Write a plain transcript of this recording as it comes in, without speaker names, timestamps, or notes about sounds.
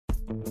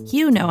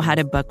You know how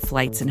to book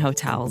flights and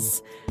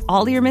hotels.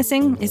 All you're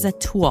missing is a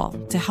tool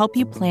to help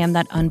you plan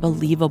that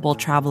unbelievable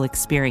travel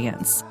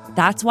experience.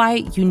 That's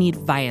why you need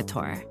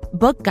Viator.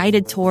 Book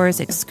guided tours,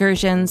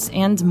 excursions,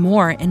 and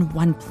more in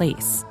one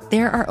place.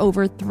 There are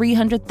over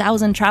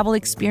 300,000 travel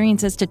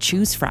experiences to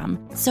choose from,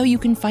 so you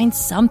can find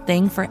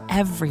something for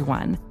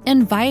everyone.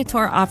 And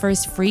Viator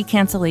offers free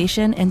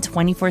cancellation and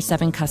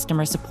 24/7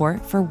 customer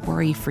support for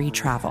worry-free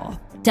travel.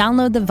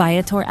 Download the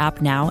Viator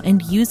app now and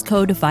use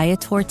code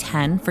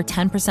Viator10 for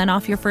 10%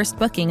 off your first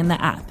booking in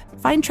the app.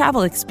 Find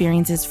travel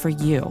experiences for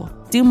you.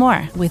 Do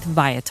more with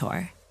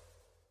Viator.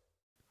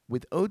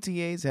 With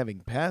OTAs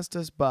having passed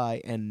us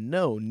by and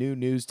no new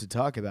news to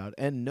talk about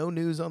and no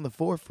news on the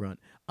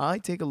forefront, I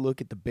take a look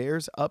at the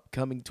Bears'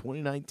 upcoming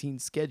 2019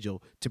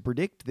 schedule to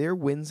predict their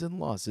wins and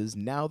losses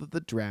now that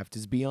the draft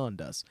is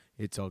beyond us.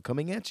 It's all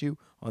coming at you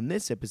on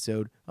this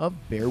episode of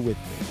Bear With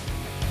Me.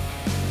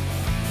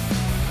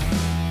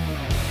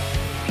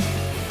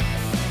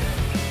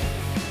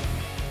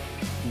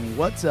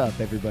 What's up,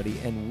 everybody,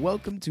 and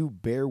welcome to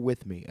Bear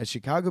With Me, a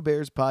Chicago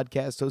Bears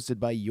podcast hosted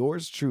by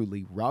yours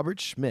truly, Robert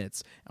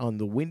Schmitz, on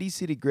the Windy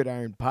City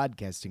Gridiron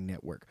Podcasting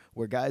Network,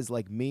 where guys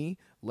like me,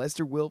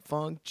 Lester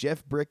Wiltfong,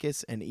 Jeff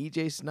Brickus, and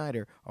EJ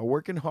Snyder are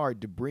working hard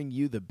to bring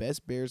you the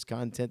best Bears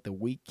content that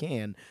we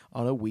can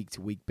on a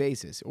week-to-week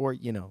basis, or,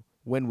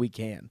 when we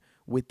can.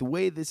 With the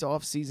way this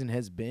offseason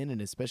has been,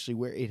 and especially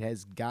where it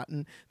has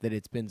gotten, that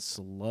it's been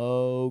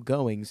slow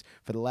goings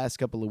for the last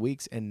couple of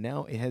weeks, and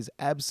now it has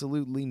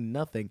absolutely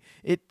nothing.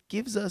 It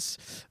gives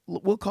us,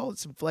 we'll call it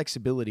some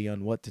flexibility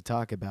on what to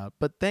talk about,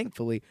 but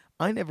thankfully,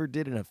 I never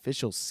did an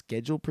official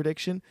schedule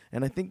prediction,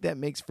 and I think that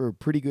makes for a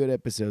pretty good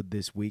episode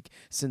this week,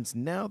 since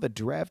now the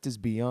draft is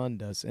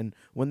beyond us, and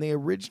when they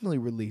originally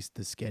released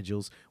the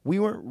schedules, we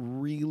weren't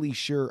really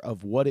sure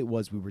of what it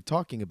was we were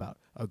talking about.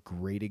 A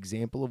great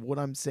example of what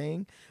I'm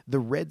saying, the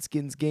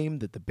Redskins game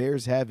that the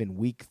Bears have in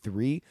Week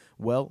 3,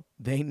 well,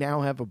 they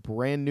now have a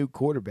brand new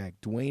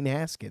quarterback, Dwayne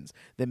Haskins,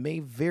 that may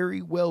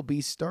very well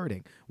be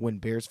starting. When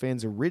Bears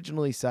fans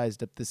originally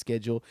sized up the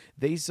schedule,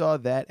 they saw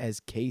that as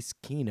Case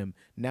Keenum.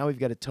 Now we've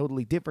got a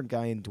totally different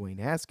guy in Dwayne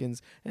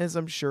Haskins, and as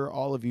I'm sure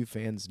all of you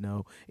fans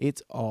know,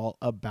 it's all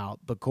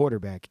about the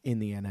quarterback in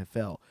the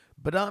NFL.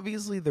 But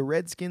obviously the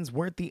Redskins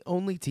weren't the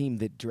only team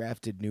that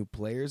drafted new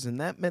players,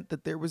 and that meant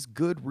that there was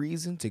good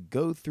reason to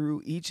go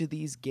through each of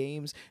these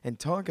games and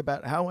talk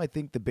about how I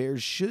think the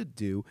Bears should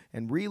do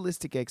and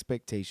realistic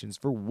expectations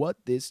for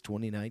what this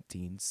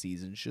 2019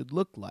 season should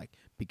look like.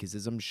 Because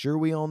as I'm sure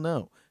we all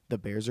know, the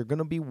Bears are going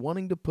to be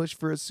wanting to push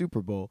for a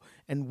Super Bowl,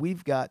 and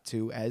we've got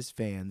to, as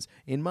fans,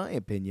 in my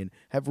opinion,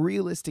 have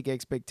realistic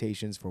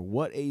expectations for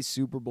what a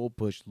Super Bowl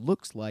push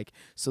looks like,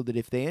 so that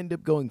if they end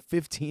up going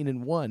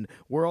 15-1,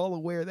 we're all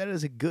aware that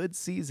is a good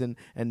season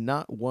and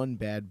not one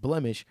bad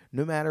blemish,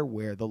 no matter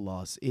where the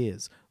loss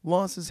is.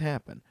 Losses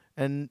happen.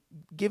 And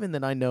given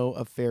that I know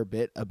a fair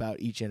bit about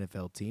each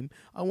NFL team,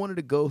 I wanted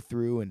to go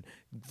through and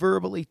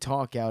verbally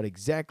talk out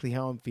exactly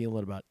how I'm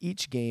feeling about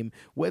each game,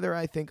 whether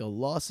I think a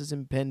loss is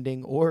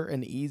impending or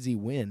an easy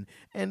win,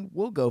 and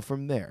we'll go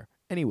from there.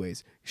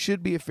 Anyways,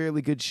 should be a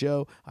fairly good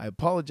show. I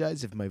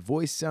apologize if my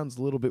voice sounds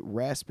a little bit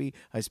raspy.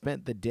 I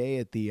spent the day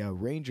at the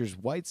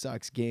Rangers-White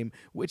Sox game,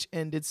 which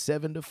ended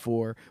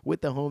 7-4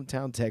 with the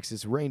hometown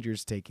Texas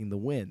Rangers taking the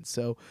win.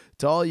 So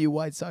to all you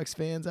White Sox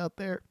fans out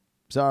there,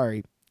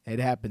 sorry. It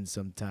happens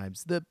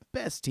sometimes. The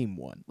best team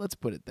won. Let's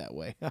put it that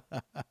way.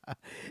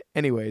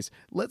 Anyways,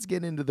 let's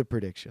get into the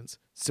predictions.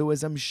 So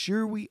as I'm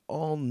sure we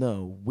all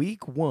know,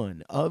 Week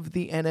 1 of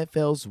the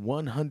NFL's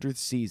 100th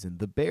season,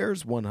 the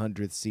Bears'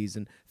 100th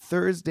season,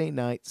 Thursday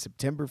night,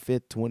 September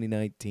 5th,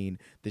 2019,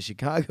 the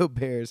Chicago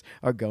Bears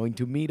are going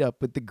to meet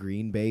up with the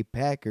Green Bay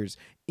Packers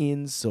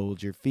in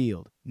Soldier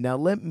Field. Now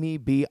let me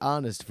be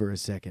honest for a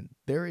second.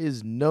 There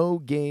is no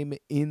game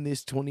in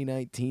this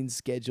 2019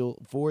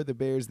 schedule for the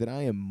Bears that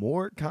I am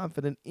more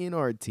confident in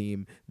our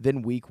team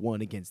than Week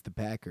 1 against the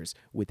Packers.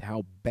 With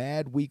how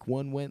bad Week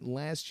 1 went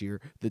last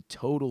year, the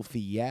total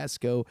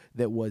fiasco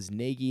that was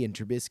Nagy and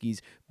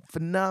Trubisky's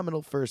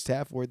phenomenal first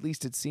half, or at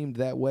least it seemed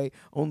that way,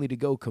 only to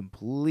go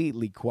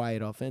completely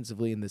quiet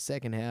offensively in the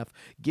second half,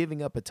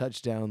 giving up a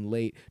touchdown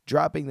late,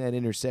 dropping that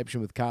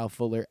interception with Kyle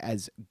Fuller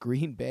as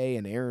Green Bay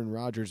and Aaron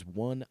Rodgers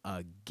won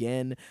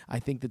again. I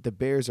think that the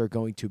Bears are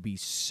going to be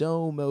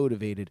so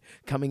motivated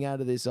coming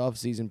out of this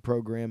offseason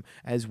program.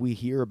 As we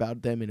hear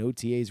about them in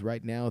OTAs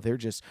right now, they're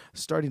just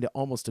starting to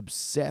almost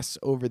obsess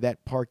over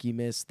that Parkey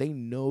miss. They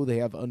know they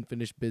have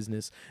unfinished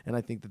business, and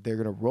I think that they're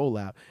going to roll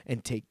out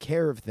and take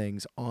care of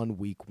things on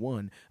Week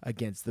 1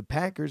 against the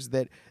Packers.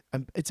 That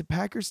it's a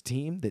Packers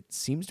team that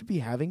seems to be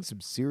having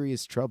some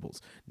serious troubles.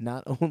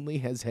 Not only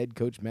has head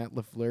coach Matt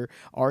LaFleur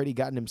already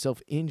gotten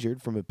himself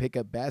injured from a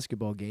pickup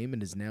basketball game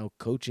and is now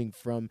coaching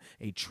from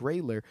a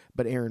trailer,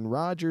 but Aaron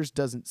Rodgers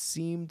doesn't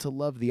seem to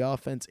love the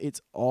offense.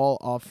 It's all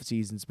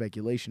off-season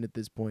speculation at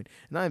this point,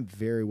 and I'm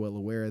very well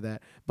aware of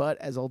that. But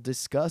as I'll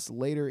discuss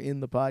later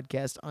in the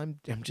podcast, I'm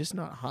just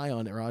not high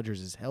on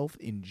Rodgers' health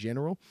in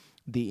general.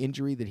 The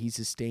injury that he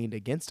sustained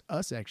against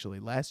us actually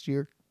last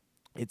year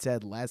It's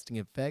had lasting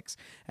effects,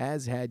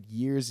 has had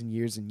years and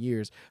years and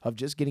years of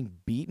just getting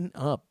beaten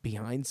up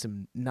behind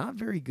some not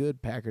very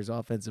good Packers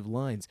offensive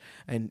lines.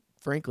 And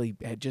frankly,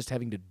 just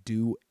having to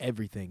do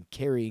everything,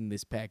 carrying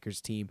this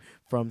Packers team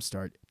from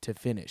start to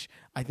finish.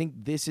 I think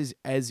this is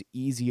as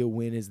easy a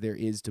win as there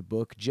is to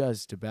book,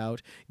 just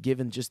about,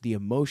 given just the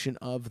emotion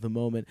of the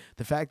moment,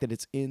 the fact that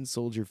it's in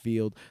Soldier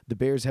Field. The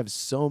Bears have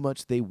so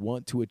much they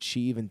want to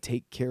achieve and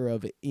take care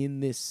of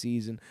in this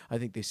season. I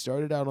think they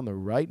started out on the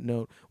right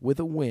note with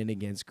a win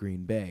against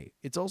Green Bay.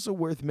 It's also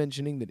worth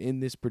mentioning that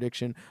in this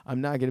prediction, I'm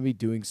not going to be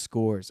doing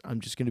scores. I'm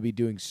just going to be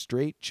doing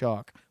straight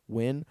chalk,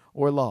 win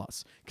or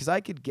loss, because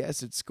I could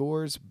guess at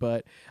scores,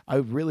 but I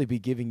would really be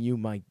giving you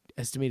my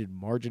estimated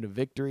margin of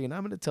victory, and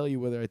I'm going to tell you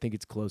whether I think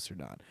it's close or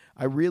not.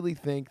 I really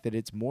think that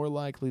it's more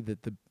likely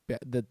that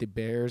the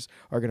Bears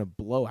are going to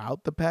blow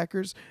out the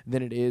Packers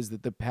than it is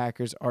that the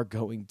Packers are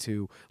going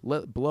to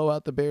blow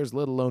out the Bears,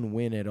 let alone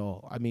win at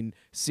all. I mean,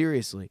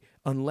 seriously,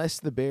 unless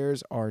the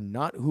Bears are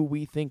not who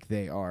we think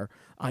they are,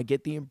 I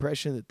get the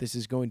impression that this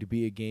is going to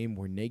be a game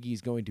where Nagy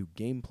is going to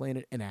game plan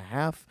it in a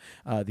half.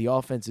 The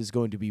offense is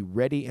going to be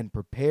ready and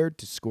prepared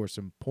to score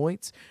some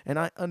points, and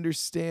I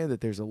understand that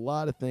there's a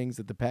lot of things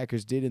that the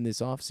Packers did in this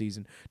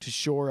offseason to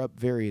shore up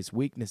various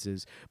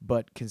weaknesses,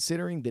 but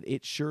considering that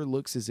it sure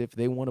looks as if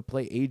they want to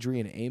play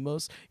Adrian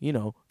Amos,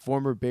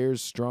 former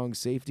Bears strong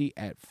safety,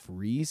 at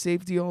free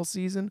safety all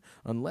season,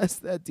 unless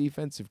that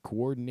defensive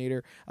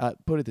coordinator,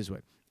 put it this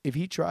way, if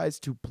he tries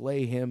to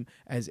play him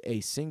as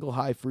a single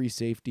high free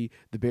safety,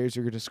 the Bears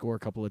are going to score a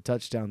couple of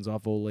touchdowns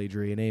off old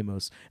Adrian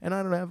Amos, and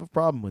I don't have a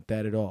problem with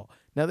that at all.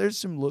 Now, there's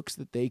some looks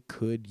that they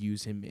could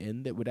use him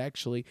in that would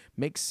actually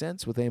make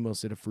sense with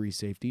Amos at a free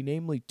safety,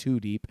 namely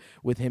two deep,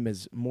 with him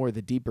as more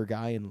the deeper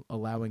guy and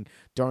allowing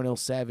Darnell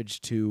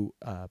Savage to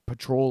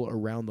patrol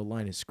around the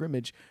line of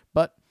scrimmage.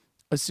 But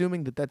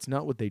assuming that that's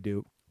not what they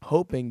do,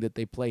 hoping that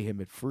they play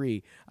him at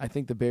free, I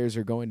think the Bears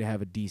are going to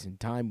have a decent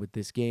time with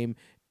this game.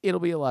 It'll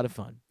be a lot of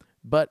fun.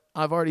 But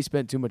I've already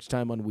spent too much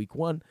time on week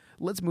 1.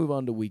 Let's move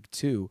on to week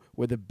 2,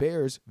 where the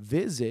Bears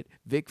visit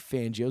Vic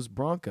Fangio's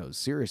Broncos.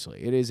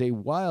 Seriously, it is a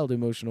wild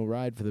emotional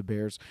ride for the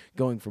Bears,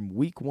 going from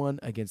week 1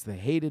 against the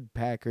hated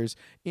Packers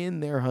in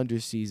their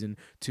 100th season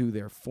to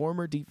their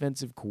former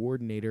defensive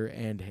coordinator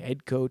and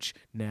head coach,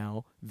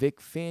 now Vic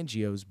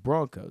Fangio's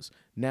Broncos.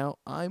 Now,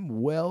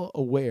 I'm well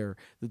aware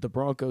that the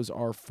Broncos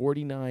are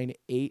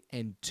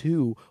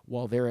 49-8-2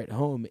 while they're at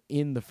home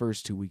in the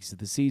first 2 weeks of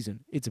the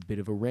season. It's a bit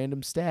of a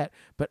random stat,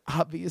 but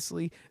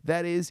obviously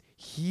that is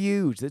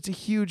huge. That's a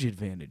huge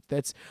advantage.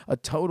 That's a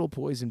total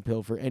poison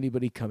pill for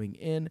anybody coming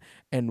in,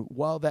 and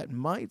while that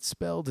might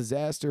spell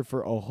disaster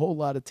for a whole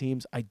lot of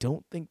teams, I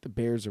don't think the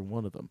Bears are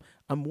one of them.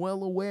 I'm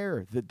well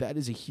aware that that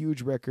is a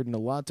huge record and a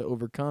lot to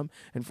overcome,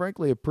 and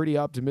frankly, a pretty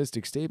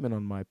optimistic statement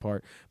on my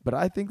part, but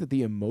I think that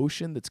the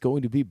emotion that's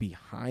going to be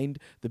behind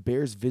the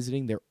Bears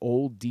visiting their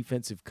old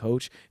defensive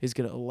coach is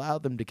going to allow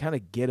them to kind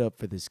of get up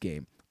for this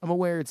game. I'm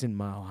aware it's in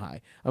Mile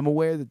High. I'm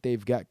aware that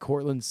they've got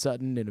Cortland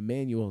Sutton and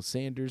Emmanuel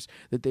Sanders,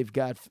 that they've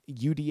got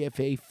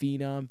UDFA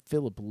phenom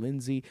Philip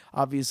Lindsay.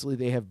 Obviously,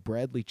 they have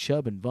Bradley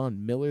Chubb and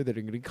Von Miller that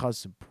are going to cause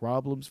some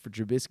problems for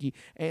Trubisky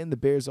and the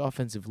Bears'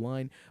 offensive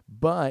line.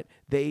 But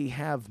they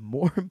have,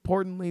 more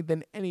importantly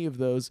than any of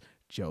those,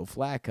 Joe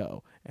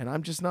Flacco. And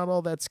I'm just not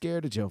all that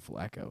scared of Joe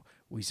Flacco.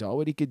 We saw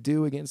what he could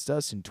do against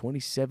us in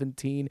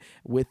 2017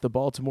 with the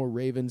Baltimore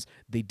Ravens.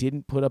 They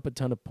didn't put up a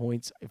ton of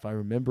points. If I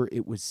remember,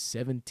 it was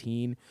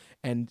 17.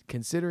 And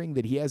considering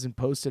that he hasn't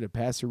posted a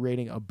passer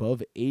rating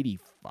above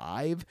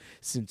 85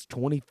 since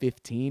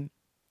 2015,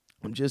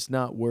 I'm just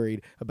not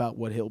worried about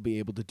what he'll be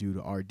able to do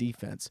to our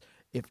defense.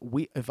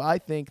 If I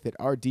think that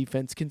our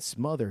defense can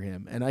smother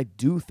him, and I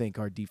do think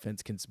our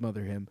defense can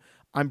smother him,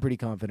 I'm pretty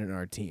confident in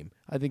our team.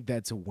 I think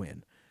that's a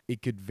win.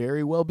 It could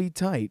very well be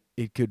tight.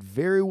 It could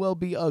very well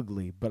be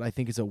ugly, but I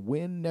think it's a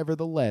win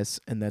nevertheless,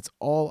 and that's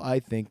all I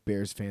think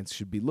Bears fans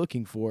should be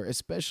looking for,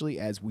 especially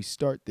as we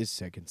start this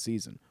second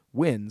season.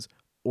 Wins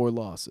or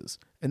losses.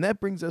 And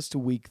that brings us to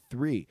week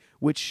 3,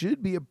 which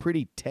should be a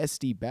pretty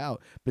testy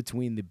bout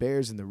between the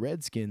Bears and the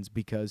Redskins,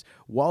 because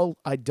while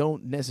I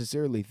don't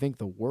necessarily think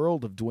the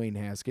world of Dwayne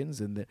Haskins,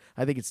 and that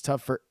I think it's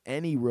tough for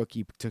any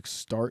rookie to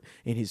start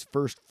in his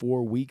first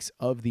 4 weeks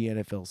of the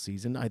NFL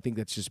season, I think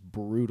that's just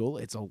brutal.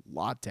 It's a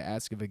lot to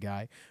ask of a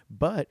guy,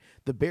 but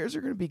the Bears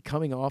are going to be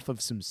coming off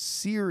of some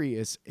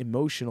serious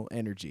emotional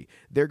energy.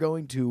 They're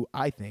going to,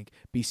 I think,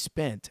 be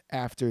spent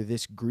after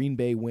this Green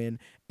Bay win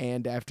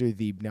and after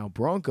the now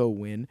Bronco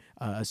win,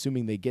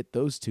 assuming they get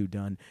those two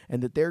done,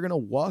 and that they're going to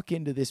walk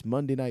into this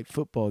Monday Night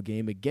Football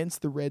game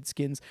against the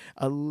Redskins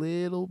a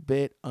little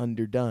bit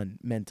underdone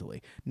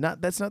mentally.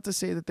 That's not to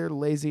say that they're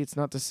lazy. It's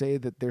not to say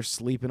that they're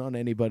sleeping on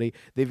anybody.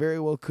 They very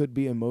well could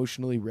be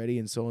emotionally ready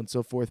and so on and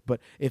so forth, but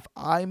if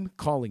I'm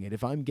calling it,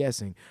 if I'm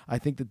guessing, I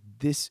think that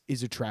this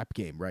is a trap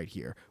game right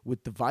here,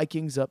 with the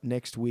Vikings up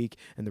next week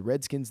and the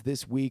Redskins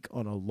this week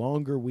on a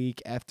longer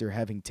week after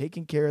having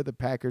taken care of the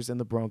Packers and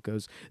the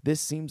Broncos. This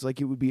seems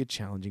like it would be a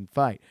challenging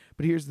fight,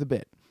 but here's the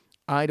bit.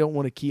 I don't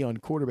want to key on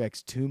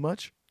quarterbacks too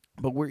much.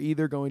 But we're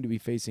either going to be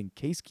facing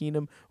Case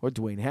Keenum or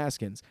Dwayne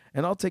Haskins,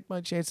 and I'll take my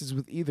chances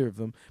with either of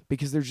them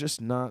because they're just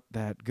not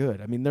that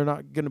good. I mean, they're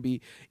not going to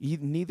be,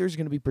 neither's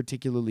going to be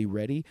particularly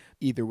ready.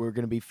 Either we're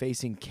going to be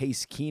facing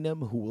Case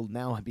Keenum, who will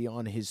now be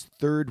on his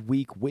third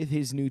week with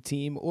his new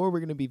team, or we're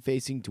going to be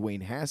facing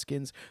Dwayne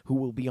Haskins, who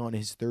will be on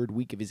his third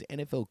week of his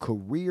NFL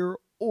career,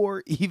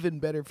 or even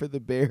better for the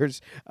Bears,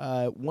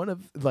 one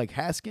of like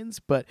Haskins,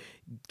 but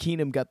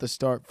Keenum got the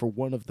start for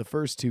one of the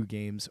first two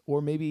games,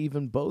 or maybe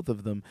even both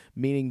of them,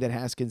 meaning that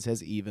Haskins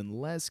has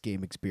even less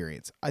game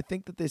experience. I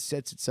think that this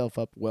sets itself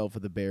up well for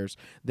the Bears,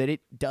 that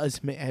it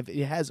does have,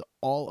 it has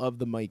all of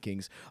the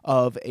makings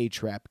of a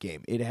trap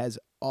game. It has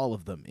all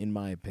of them, in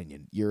my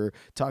opinion. You're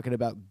talking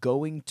about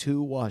going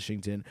to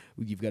Washington.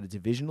 You've got a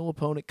divisional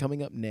opponent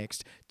coming up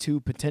next,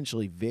 two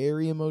potentially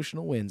very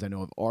emotional wins. I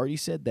know I've already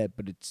said that,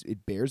 but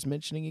it bears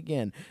mentioning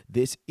again.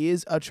 This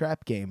is a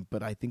trap game,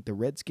 but I think the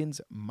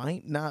Redskins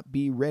might not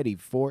be ready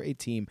for a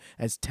team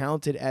as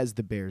talented as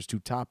the Bears to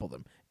topple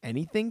them.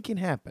 Anything can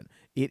happen.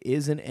 It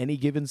is an any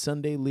given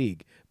Sunday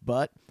league,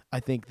 but I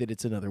think that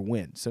it's another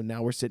win. So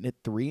now we're sitting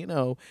at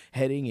 3-0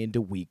 heading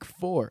into week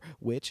 4,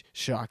 which,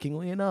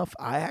 shockingly enough,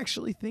 I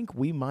actually think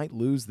we might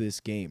lose this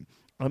game.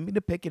 I'm going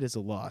to pick it as a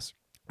loss.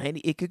 And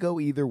it could go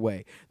either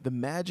way. The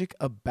magic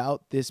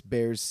about this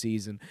Bears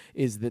season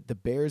is that the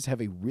Bears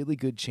have a really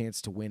good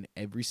chance to win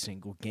every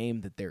single game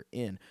that they're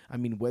in. I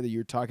mean, whether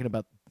you're talking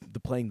about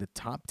playing the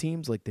top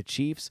teams like the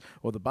Chiefs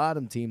or the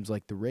bottom teams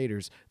like the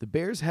Raiders, the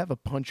Bears have a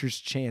puncher's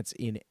chance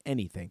in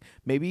anything,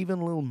 maybe even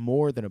a little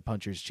more than a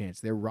puncher's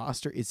chance. Their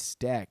roster is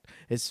stacked,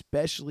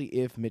 especially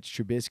if Mitch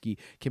Trubisky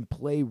can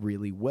play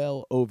really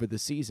well over the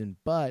season.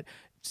 But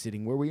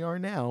sitting where we are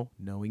now,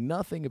 knowing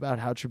nothing about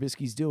how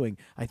Trubisky's doing,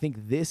 I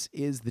think this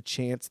is the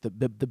chance, the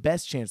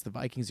best chance the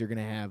Vikings are going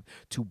to have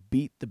to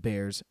beat the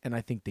Bears, and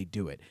I think they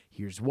do it.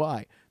 Here's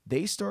why.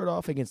 They start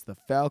off against the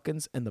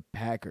Falcons and the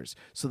Packers,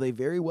 so they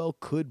very well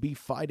could be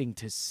fighting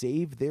to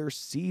save their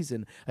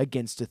season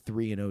against a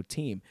 3-0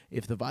 team.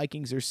 If the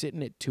Vikings are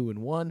sitting at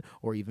 2-1,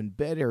 or even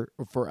better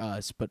for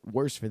us, but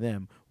worse for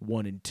them,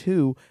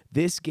 1-2,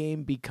 this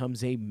game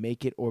becomes a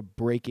make it or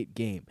break it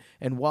game.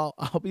 And while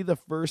I'll be the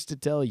first to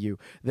tell you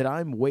that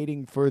I'm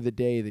waiting for the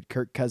day that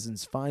Kirk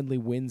Cousins finally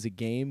wins a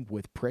game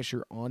with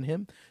pressure on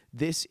him,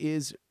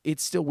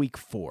 it's still week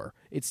 4.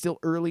 It's still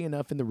early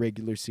enough in the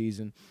regular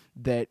season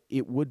that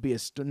it would be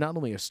not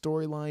only a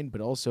storyline,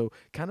 but also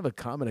kind of a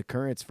common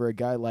occurrence for a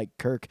guy like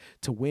Kirk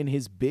to win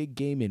his big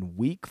game in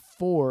week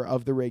 4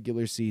 of the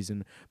regular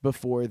season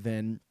before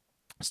then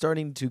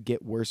starting to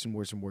get worse and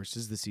worse and worse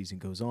as the season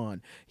goes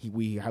on.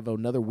 We have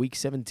another Week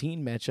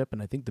 17 matchup,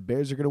 and I think the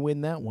Bears are going to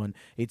win that one.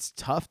 It's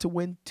tough to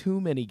win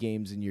too many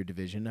games in your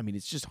division. I mean,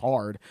 it's just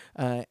hard,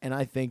 and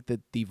I think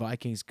that the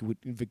Vikings could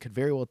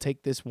very well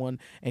take this one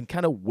and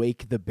kind of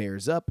wake the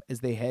Bears up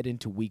as they head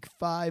into Week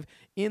 5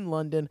 in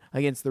London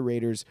against the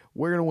Raiders.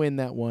 We're going to win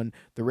that one.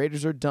 The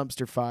Raiders are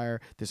dumpster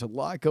fire. There's a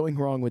lot going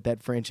wrong with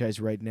that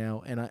franchise right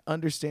now, and I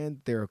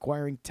understand they're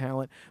acquiring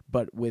talent,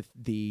 but with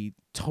the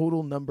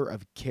total number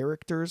of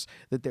characters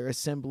that they're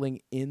assembling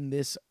in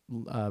this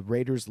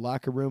Raiders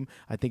locker room,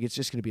 I think it's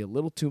just going to be a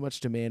little too much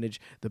to manage.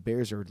 The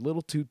Bears are a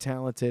little too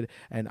talented,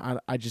 and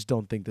I just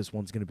don't think this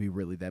one's going to be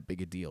really that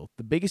big a deal.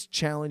 The biggest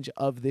challenge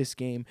of this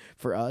game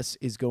for us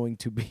is going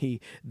to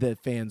be the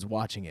fans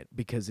watching it,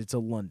 because it's a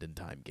London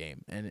time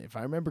game, and if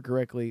I remember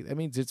correctly, that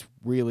means it's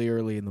really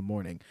early in the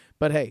morning.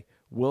 But hey,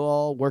 we'll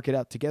all work it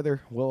out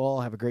together. We'll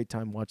all have a great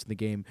time watching the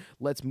game.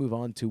 Let's move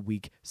on to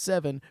Week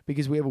 7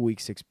 because we have a Week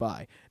 6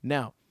 bye.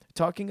 Now,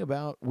 talking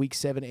about Week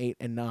 7, 8,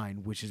 and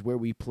 9, which is where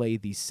we play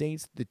the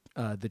Saints,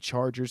 the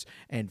Chargers,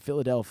 and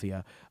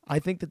Philadelphia, I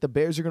think that the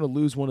Bears are going to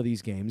lose one of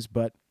these games,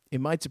 but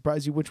it might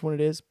surprise you which one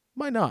it is.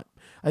 Might not.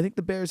 I think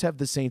the Bears have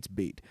the Saints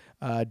beat.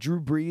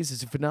 Drew Brees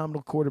is a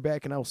phenomenal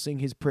quarterback, and I will sing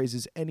his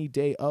praises any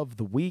day of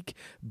the week,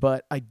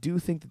 but I do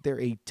think that they're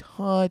a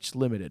touch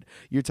limited.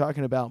 You're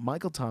talking about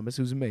Michael Thomas,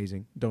 who's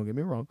amazing, don't get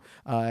me wrong,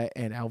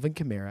 and Alvin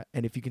Kamara,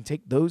 and if you can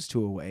take those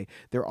two away,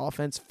 their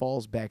offense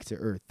falls back to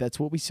earth. That's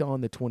what we saw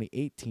in the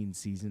 2018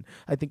 season.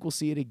 I think we'll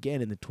see it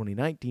again in the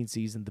 2019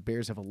 season. The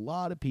Bears have a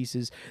lot of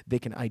pieces. They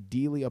can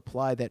ideally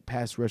apply that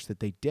pass rush that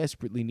they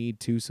desperately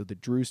need to so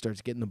that Drew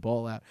starts getting the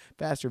ball out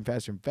faster and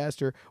faster and faster.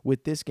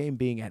 With this game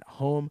being at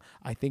home,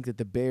 I think that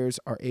the Bears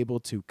are able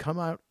to come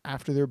out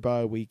after their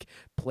bye week,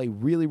 play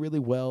really, really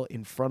well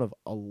in front of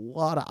a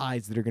lot of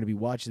eyes that are going to be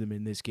watching them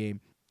in this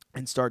game,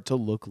 and start to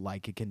look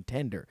like a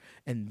contender.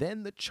 And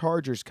then the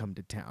Chargers come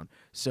to town.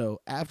 So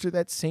after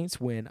that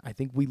Saints win, I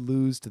think we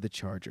lose to the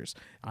Chargers.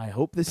 I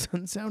hope this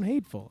doesn't sound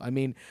hateful. I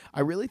mean, I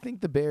really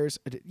think the Bears,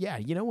 yeah,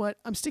 you know what?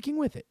 I'm sticking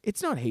with it.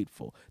 It's not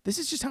hateful. This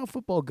is just how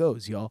football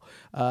goes, y'all.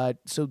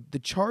 So the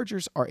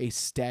Chargers are a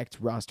stacked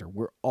roster.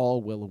 We're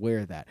all well aware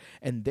of that.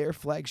 And their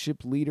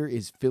flagship leader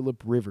is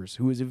Phillip Rivers,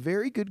 who is a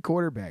very good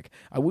quarterback.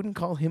 I wouldn't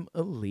call him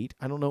elite.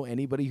 I don't know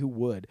anybody who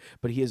would,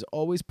 but he has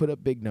always put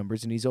up big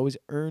numbers, and he's always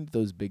earned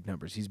those big big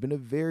numbers. He's been a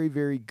very,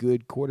 very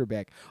good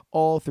quarterback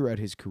all throughout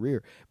his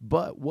career.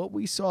 But what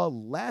we saw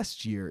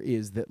last year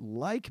is that,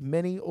 like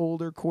many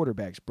older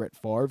quarterbacks, Brett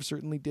Favre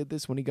certainly did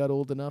this when he got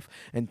old enough,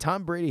 and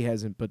Tom Brady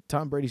hasn't, but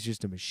Tom Brady's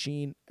just a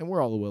machine, and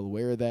we're all well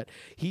aware of that.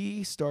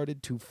 He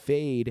started to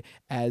fade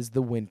as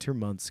the winter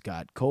months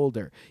got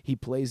colder. He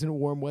plays in a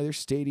warm weather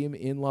stadium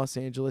in Los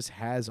Angeles,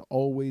 has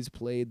always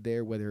played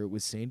there, whether it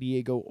was San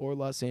Diego or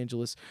Los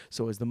Angeles.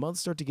 So as the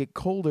months start to get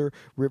colder,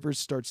 Rivers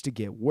starts to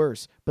get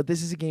worse. But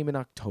this is a game in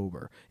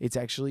October. It's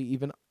actually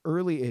even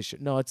early-ish.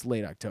 No, it's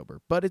late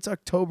October, but it's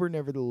October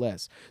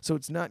nevertheless. So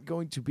it's not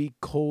going to be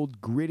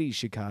cold, gritty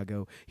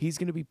Chicago. He's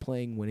going to be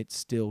playing when it's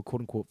still,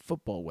 quote-unquote,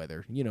 football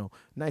weather,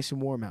 nice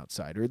and warm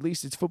outside, or at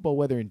least it's football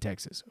weather in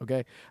Texas,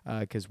 okay?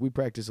 Because we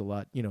practice a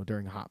lot,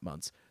 during hot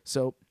months.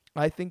 So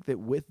I think that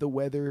with the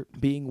weather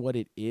being what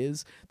it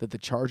is, that the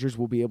Chargers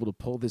will be able to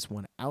pull this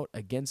one out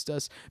against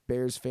us.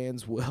 Bears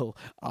fans will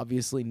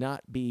obviously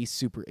not be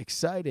super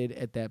excited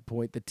at that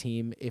point. The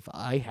team, if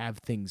I have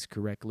things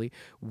correctly,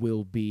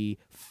 will be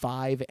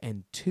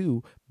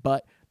 5-2,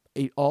 but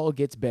it all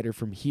gets better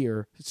from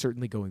here,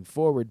 certainly going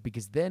forward,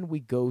 because then we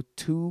go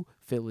to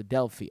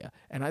Philadelphia,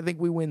 and I think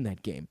we win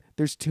that game.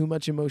 There's too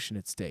much emotion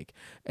at stake.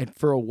 And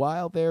for a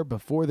while there,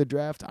 before the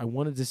draft, I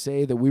wanted to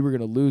say that we were going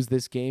to lose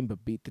this game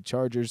but beat the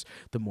Chargers.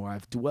 The more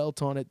I've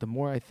dwelt on it, the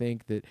more I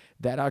think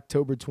that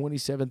October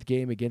 27th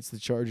game against the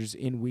Chargers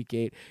in Week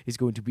 8 is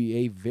going to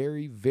be a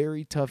very,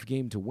 very tough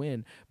game to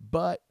win,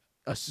 but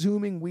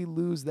assuming we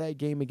lose that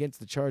game against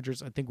the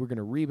Chargers, I think we're going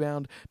to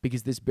rebound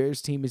because this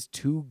Bears team is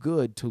too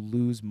good to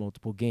lose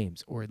multiple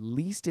games, or at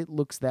least it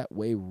looks that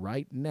way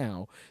right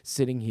now,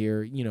 sitting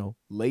here,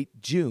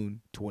 late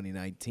June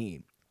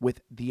 2019.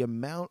 With the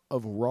amount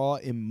of raw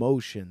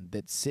emotion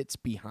that sits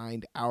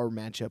behind our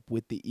matchup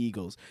with the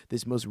Eagles,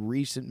 this most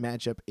recent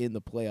matchup in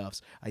the playoffs,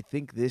 I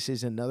think this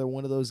is another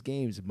one of those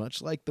games, much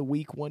like the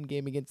Week 1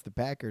 game against the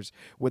Packers,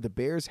 where the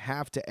Bears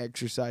have to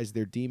exercise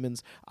their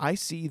demons. I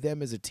see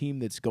them as a team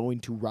that's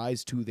going to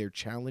rise to their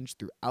challenge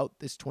throughout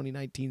this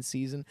 2019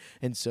 season,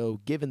 and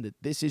so given that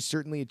this is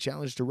certainly a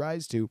challenge to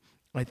rise to,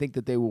 I think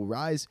that they will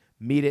rise,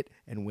 meet it,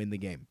 and win the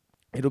game.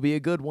 It'll be a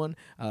good one.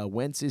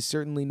 Wentz is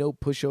certainly no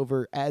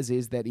pushover, as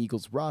is that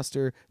Eagles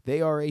roster. They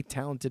are a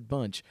talented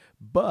bunch,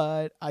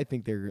 but I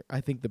think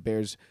the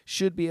Bears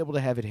should be able to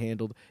have it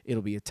handled.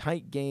 It'll be a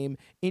tight game,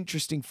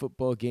 interesting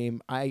football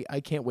game.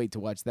 I can't wait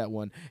to watch that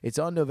one. It's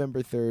on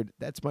November 3rd.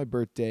 That's my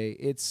birthday.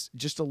 It's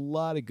just a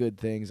lot of good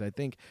things. I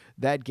think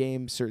that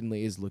game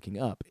certainly is looking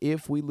up.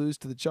 If we lose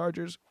to the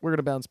Chargers, we're going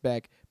to bounce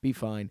back, be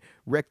fine,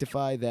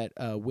 rectify that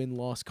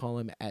win-loss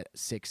column at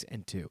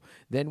 6-2.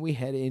 Then we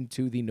head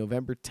into the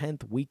November 10th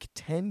Week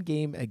 10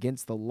 game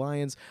against the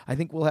Lions. I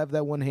think we'll have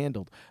that one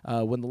handled.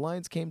 When the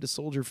Lions came to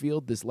Soldier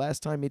Field this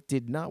last time, it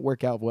did not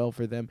work out well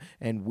for them,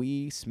 and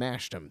we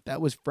smashed them.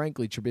 That was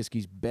frankly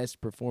Trubisky's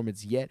best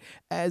performance yet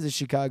as a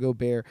Chicago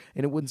Bear,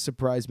 and it wouldn't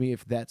surprise me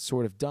if that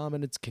sort of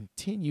dominance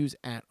continues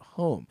at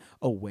home.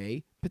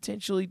 Away,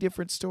 potentially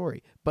different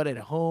story. But at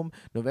home,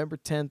 November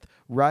 10th,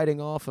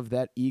 riding off of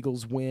that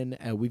Eagles win,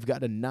 we've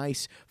got a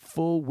nice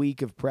full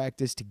week of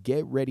practice to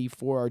get ready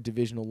for our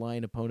divisional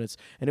Lion opponents,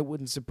 and it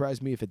wouldn't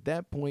surprise me if at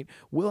that point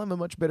we'll have a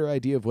much better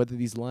idea of whether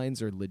these Lions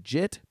are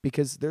legit,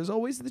 because there's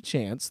always the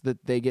chance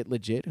that they get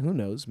legit. Who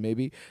knows?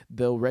 Maybe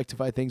they'll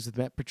rectify things with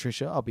Matt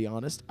Patricia. I'll be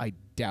honest, I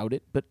doubt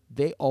it, but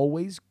they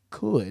always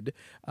could.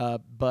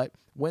 But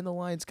when the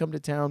Lions come to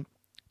town,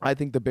 I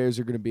think the Bears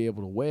are going to be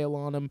able to wail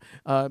on them.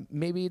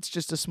 Maybe it's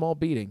just a small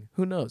beating.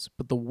 Who knows?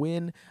 But the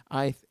win,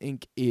 I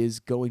think, is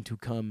going to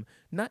come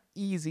not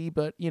easy,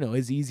 but,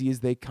 as easy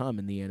as they come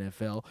in the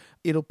NFL.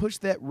 It'll push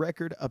that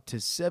record up to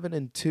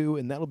 7-2,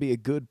 and that'll be a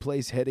good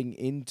place heading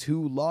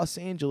into Los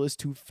Angeles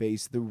to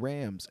face the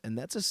Rams. And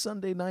that's a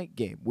Sunday night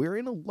game. We're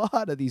in a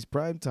lot of these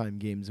primetime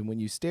games, and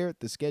when you stare at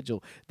the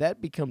schedule, that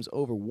becomes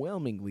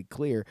overwhelmingly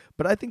clear.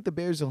 But I think the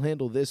Bears will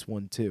handle this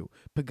one, too.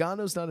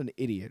 Pagano's not an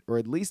idiot, or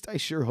at least I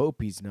sure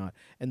hope he's not.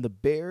 And the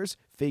Bears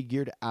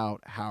figured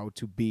out how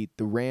to beat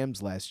the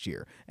Rams last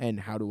year. And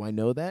how do I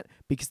know that?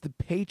 Because the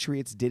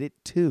Patriots did it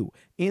too.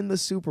 In the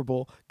Super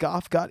Bowl,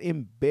 Goff got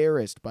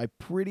embarrassed by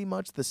pretty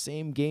much the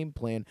same game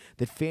plan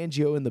that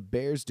Fangio and the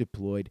Bears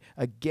deployed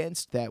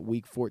against that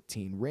Week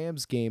 14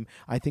 Rams game.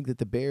 I think that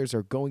the Bears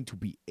are going to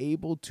be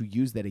able to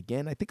use that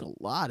again. I think a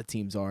lot of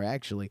teams are,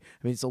 actually.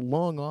 I mean, it's a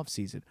long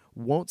offseason.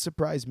 Won't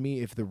surprise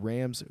me if the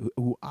Rams,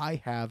 who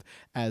I have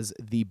as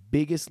the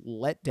biggest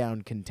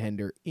letdown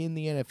contender in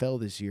the NFL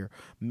this year,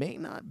 may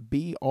not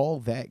be all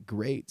that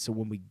great. So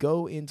when we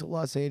go into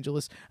Los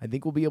Angeles, I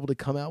think we'll be able to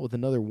come out with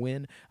another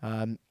win.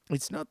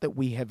 It's not that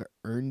we have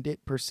earned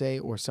it per se,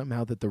 or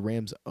somehow that the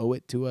Rams owe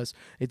it to us.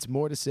 It's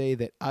more to say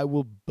that I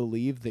will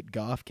believe that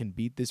Goff can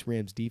beat this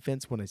Rams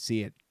defense when I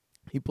see it.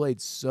 He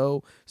played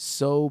so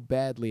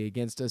badly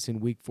against us in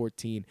week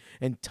 14,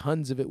 and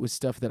tons of it was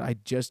stuff that I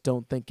just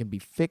don't think can be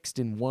fixed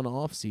in one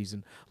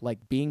offseason,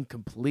 like being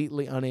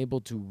completely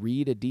unable to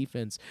read a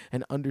defense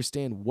and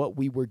understand what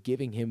we were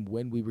giving him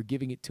when we were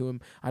giving it to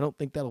him. I don't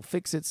think that'll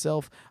fix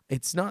itself.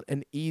 It's not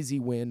an easy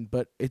win,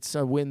 but it's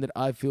a win that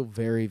I feel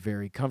very,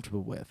 very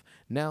comfortable with.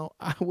 Now,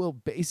 I will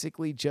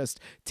basically just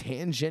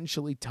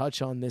tangentially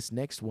touch on this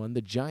next one,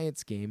 the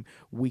Giants game,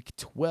 week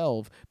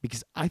 12,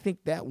 because I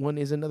think that one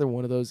is another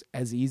one of those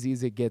as easy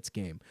as it gets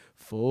game.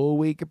 Full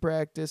week of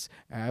practice,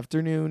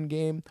 afternoon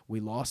game. We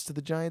lost to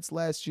the Giants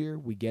last year.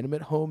 We get them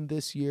at home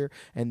this year,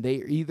 and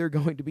they're either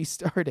going to be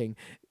starting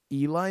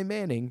Eli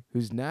Manning,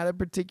 who's not a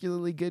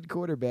particularly good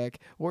quarterback,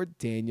 or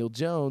Daniel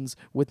Jones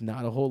with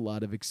not a whole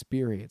lot of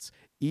experience.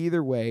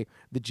 Either way,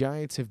 the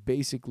Giants have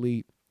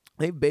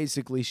They've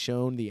basically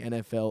shown the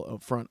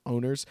NFL front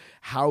owners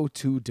how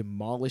to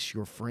demolish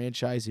your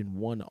franchise in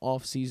one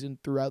offseason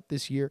throughout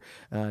this year,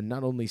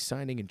 not only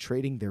signing and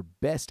trading their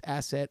best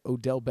asset,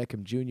 Odell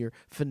Beckham Jr.,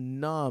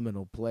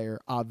 phenomenal player,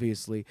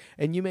 obviously.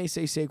 And you may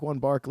say Saquon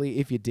Barkley.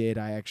 If you did,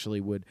 I actually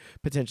would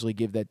potentially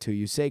give that to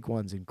you.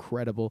 Saquon's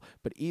incredible.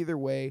 But either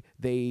way,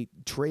 they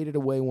traded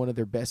away one of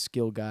their best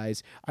skill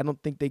guys. I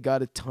don't think they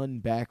got a ton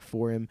back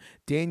for him.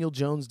 Daniel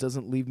Jones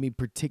doesn't leave me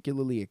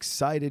particularly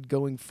excited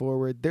going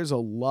forward. There's a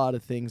lot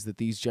of things that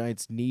these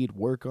Giants need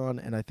work on,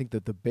 and I think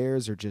that the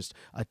Bears are just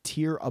a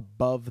tier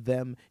above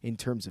them in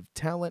terms of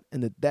talent,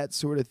 and that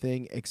sort of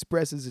thing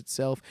expresses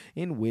itself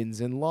in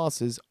wins and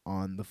losses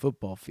on the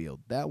football field.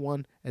 That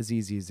one, as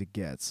easy as it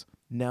gets.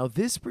 Now,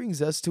 this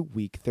brings us to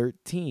week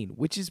 13,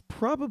 which is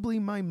probably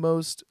my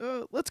most,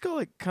 let's call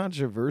it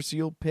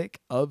controversial pick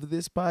of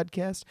this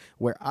podcast,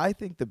 where I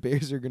think the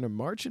Bears are going to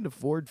march into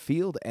Ford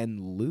Field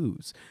and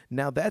lose.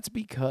 Now, that's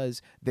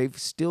because they've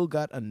still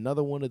got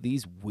another one of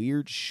these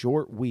weird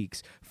short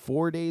weeks,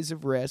 4 days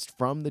of rest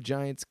from the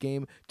Giants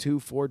game to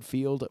Ford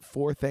Field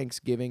for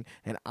Thanksgiving,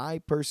 and I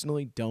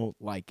personally don't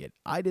like it.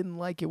 I didn't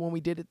like it when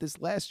we did it this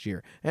last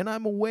year, and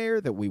I'm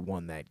aware that we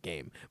won that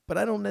game, but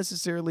I don't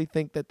necessarily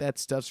think that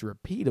stuff's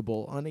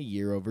repeatable on a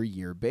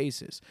year-over-year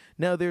basis.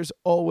 Now, there's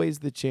always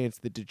the chance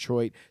that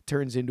Detroit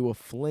turns into a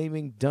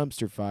flaming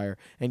dumpster fire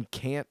and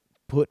can't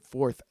put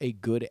forth a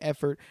good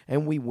effort,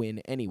 and we win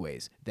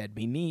anyways. That'd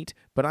be neat,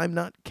 but I'm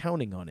not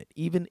counting on it.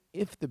 Even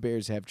if the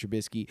Bears have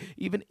Trubisky,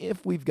 even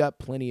if we've got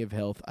plenty of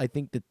health, I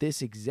think that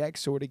this exact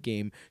sort of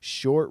game,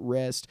 short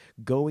rest,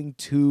 going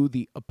to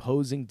the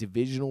opposing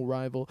divisional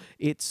rival,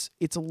 it's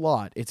a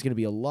lot. It's going to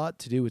be a lot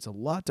to do. It's a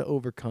lot to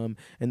overcome,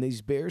 and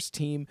these Bears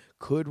team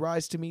could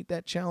rise to meet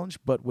that challenge,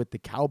 but with the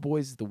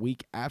Cowboys the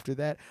week after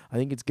that, I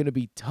think it's going to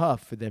be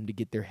tough for them to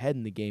get their head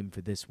in the game for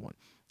this one.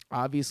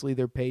 Obviously,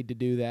 they're paid to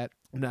do that.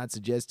 I'm not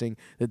suggesting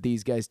that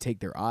these guys take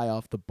their eye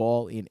off the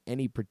ball in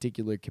any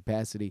particular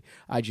capacity.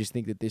 I just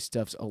think that this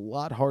stuff's a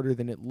lot harder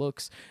than it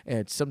looks,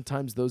 and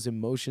sometimes those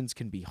emotions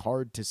can be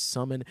hard to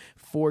summon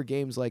for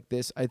games like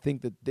this. I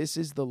think that this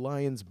is the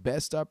Lions'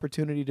 best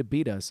opportunity to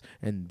beat us,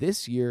 and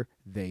this year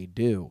they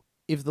do.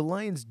 If the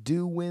Lions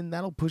do win,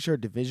 that'll push our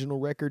divisional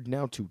record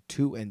now to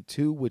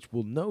 2-2, which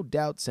will no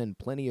doubt send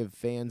plenty of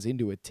fans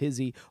into a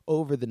tizzy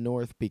over the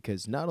North,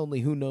 because not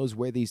only who knows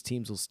where these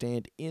teams will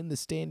stand in the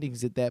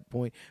standings at that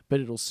point, but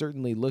it'll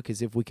certainly look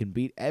as if we can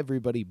beat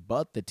everybody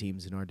but the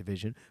teams in our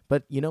division.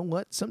 But you know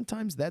what?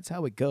 Sometimes that's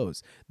how it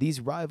goes. These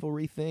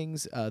rivalry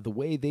things, the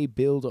way they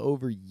build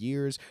over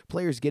years,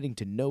 players getting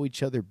to know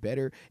each other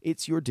better,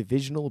 it's your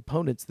divisional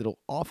opponents that'll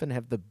often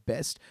have the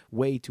best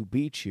way to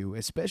beat you,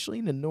 especially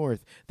in the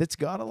North. That's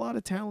got a lot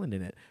of talent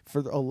in it. For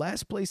a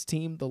last place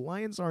team, the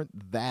Lions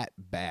aren't that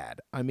bad.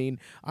 I mean,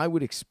 I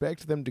would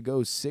expect them to go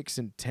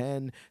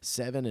 6-10,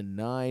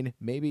 7-9,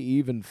 maybe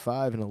even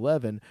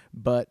 5-11,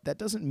 but that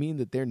doesn't mean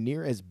that they're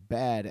near as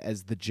bad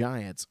as the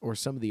Giants or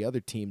some of the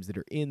other teams that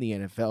are in the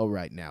NFL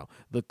right now.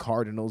 The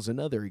Cardinals,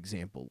 another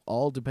example,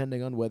 all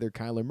depending on whether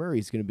Kyler Murray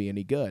is going to be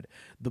any good.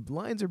 The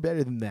Lions are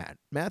better than that.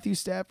 Matthew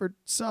Stafford,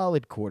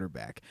 solid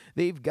quarterback.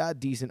 They've got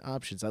decent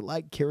options. I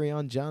like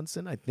Kerryon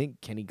Johnson. I think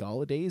Kenny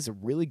Golladay is a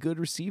really good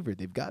receiver.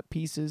 They've got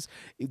pieces.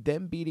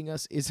 Them beating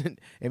us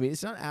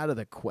it's not out of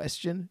the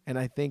question, and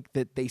I think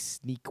that they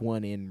sneak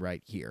one in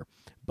right here.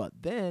 But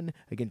then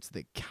against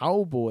the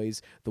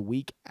Cowboys the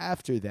week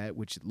after that,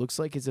 which it looks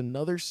like is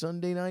another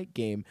Sunday night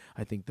game,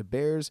 I think the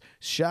Bears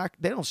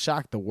they don't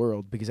shock the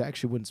world, because I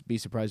actually wouldn't be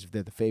surprised if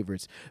they're the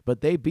favorites,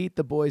 but they beat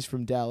the boys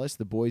from Dallas,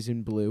 the boys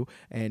in blue,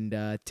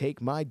 and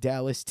take my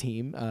Dallas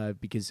team,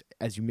 because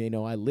as you may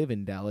know, I live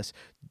in Dallas,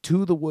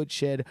 to the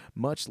woodshed,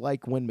 much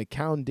like when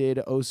McCown did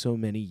so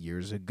many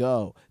years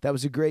ago. That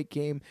was a great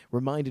game.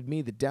 Reminded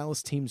me that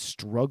Dallas teams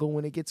struggle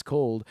when it gets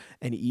cold,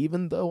 and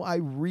even though I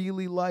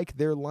really like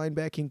their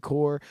linebacking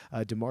core,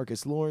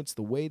 DeMarcus Lawrence,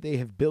 the way they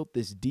have built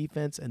this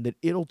defense, and that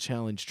it'll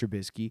challenge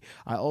Trubisky,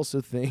 I also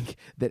think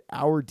that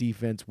our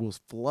defense will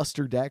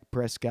fluster Dak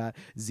Prescott,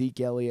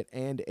 Zeke Elliott,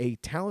 and a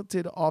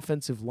talented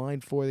offensive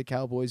line for the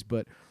Cowboys,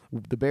 but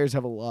the Bears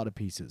have a lot of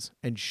pieces,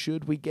 and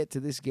should we get to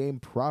this game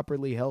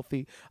properly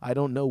healthy, I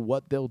don't know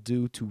what they'll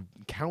do to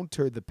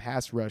counter the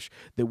pass rush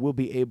that we'll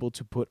be able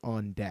to put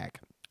on Dak.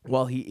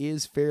 While he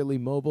is fairly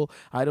mobile,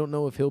 I don't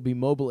know if he'll be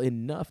mobile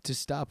enough to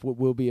stop what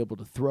we'll be able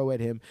to throw at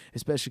him,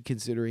 especially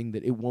considering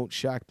that it won't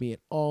shock me at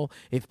all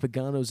if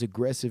Pagano's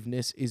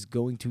aggressiveness is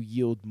going to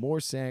yield more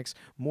sacks,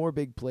 more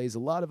big plays. A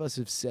lot of us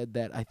have said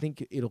that. I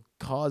think it'll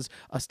cause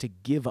us to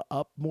give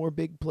up more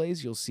big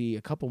plays. You'll see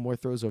a couple more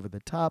throws over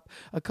the top,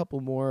 a couple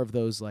more of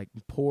those like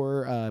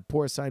poor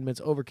assignments,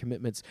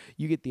 overcommitments.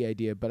 You get the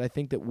idea, but I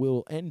think that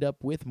we'll end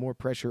up with more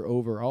pressure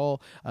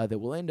overall, that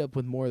we'll end up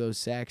with more of those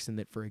sacks, and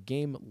that for a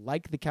game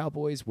like the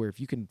Cowboys, where if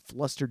you can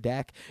fluster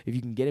Dak, if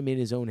you can get him in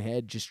his own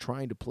head, just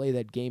trying to play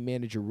that game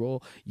manager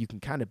role, you can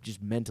kind of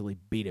just mentally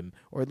beat him,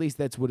 or at least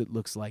that's what it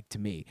looks like to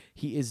me.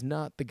 He is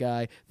not the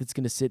guy that's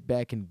going to sit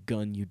back and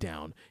gun you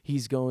down.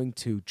 He's going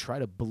to try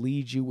to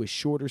bleed you with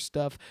shorter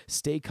stuff,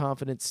 stay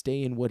confident,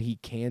 stay in what he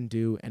can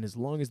do, and as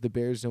long as the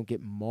Bears don't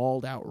get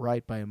mauled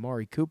outright by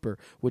Amari Cooper,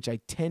 which I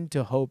tend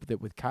to hope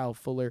that with Kyle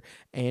Fuller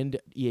and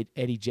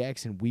Eddie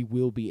Jackson, we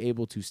will be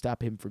able to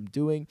stop him from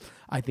doing,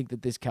 I think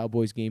that this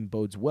Cowboys game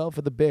bodes well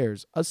for the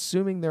Bears,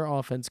 assuming their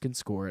offense can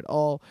score at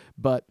all,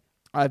 but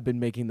I've been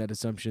making that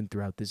assumption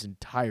throughout this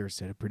entire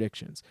set of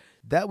predictions.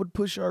 That would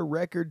push our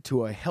record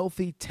to a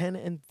healthy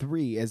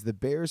 10-3 as the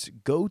Bears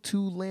go to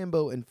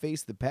Lambeau and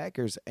face the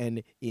Packers,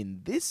 and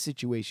in this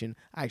situation,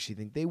 I actually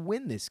think they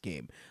win this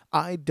game.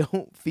 I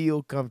don't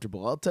feel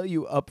comfortable. I'll tell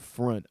you up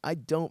front, I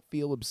don't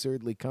feel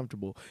absurdly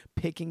comfortable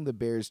picking the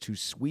Bears to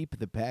sweep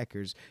the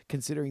Packers,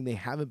 considering they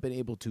haven't been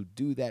able to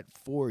do that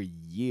for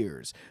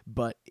years.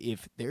 But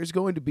if there's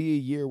going to be a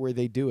year where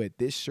they do it,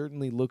 this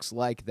certainly looks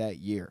like that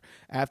year.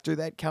 After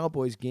that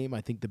Cowboys game,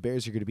 I think the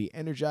Bears are going to be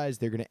energized.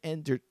 They're going to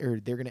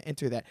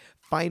enter that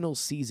final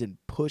season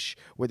push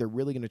where they're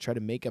really going to try to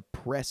make a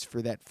press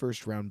for that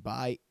first round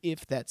bye,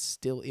 if that's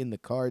still in the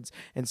cards,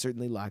 and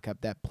certainly lock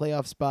up that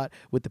playoff spot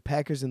with the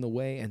Packers in the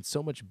way and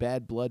so much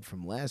bad blood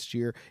from last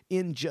year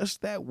in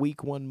just that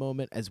week one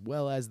moment, as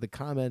well as the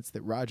comments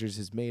that Rodgers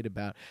has made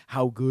about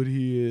how good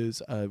he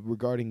is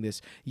regarding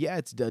this. Yeah,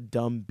 it's a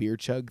dumb beer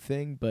chug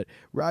thing, but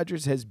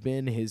Rodgers has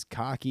been his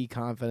cocky,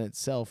 confident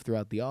self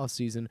throughout the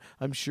offseason.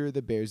 I'm sure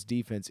the Bears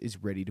defense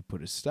is ready to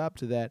put a stop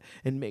to that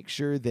and make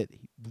sure that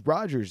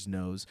Rodgers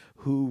knows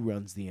who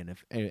runs the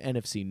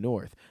NFC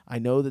North. I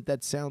know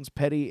that sounds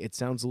petty. It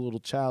sounds a little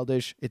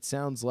childish. It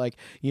sounds like,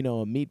 a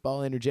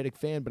meatball energetic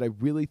fan, but I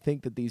really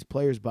think that these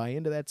players buy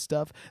into that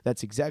stuff.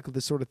 That's exactly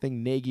the sort of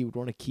thing Nagy would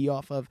want to key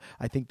off of.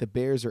 I think the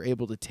Bears are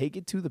able to take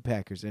it to the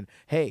Packers, and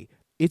hey,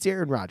 it's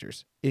Aaron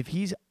Rodgers. If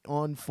he's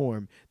on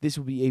form, this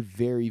will be a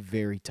very,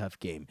 very tough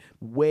game.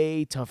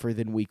 Way tougher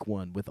than week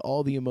one. With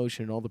all the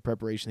emotion and all the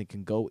preparation that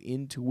can go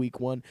into week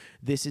one,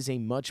 this is a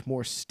much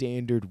more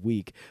standard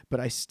week. But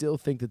I still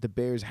think that the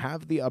Bears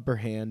have the upper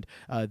hand.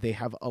 They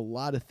have a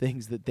lot of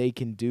things that they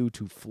can do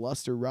to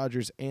fluster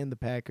Rodgers and the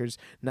Packers.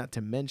 Not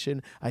to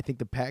mention, I think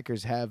the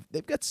Packers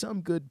they've got some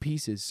good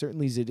pieces.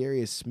 Certainly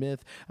Zadarius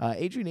Smith.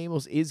 Adrian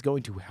Amos is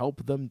going to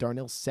help them.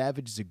 Darnell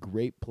Savage is a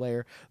great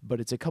player, but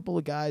it's a couple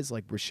of guys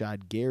like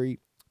Rashad Gary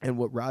and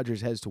what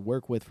Rodgers has to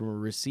work with from a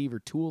receiver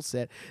tool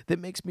set that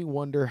makes me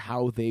wonder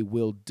how they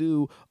will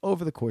do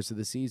over the course of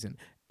the season.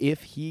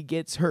 If he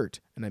gets hurt,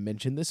 and I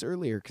mentioned this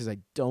earlier because I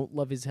don't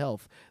love his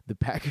health, the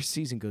Packers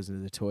season goes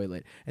into the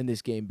toilet, and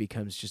this game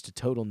becomes just a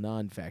total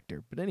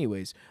non-factor. But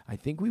anyways, I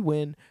think we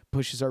win,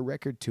 pushes our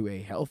record to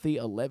a healthy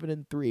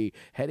 11-3,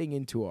 heading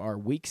into our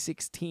Week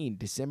 16,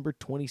 December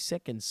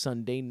 22nd,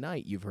 Sunday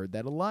night. You've heard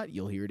that a lot.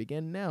 You'll hear it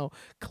again now.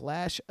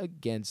 Clash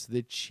against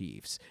the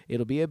Chiefs.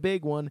 It'll be a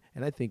big one,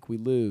 and I think we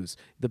lose.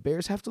 The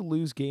Bears have to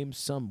lose games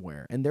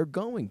somewhere, and they're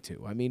going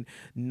to. I mean,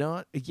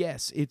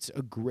 yes, it's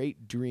a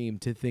great dream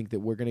to think that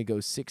we're going to go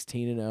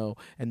 16-0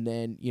 and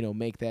then,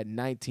 make that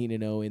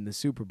 19-0 in the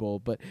Super Bowl,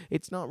 but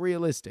it's not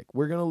realistic.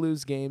 We're going to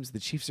lose games. The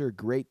Chiefs are a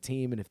great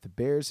team, and if the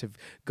Bears have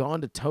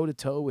gone to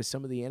toe-to-toe with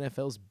some of the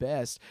NFL's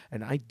best,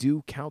 and I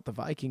do count the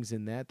Vikings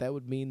in that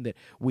would mean that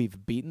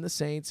we've beaten the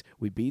Saints,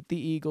 we beat the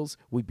Eagles,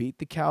 we beat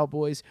the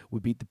Cowboys, we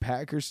beat the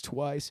Packers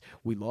twice,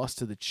 we lost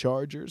to the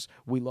Chargers,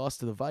 we lost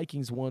to the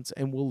Vikings once,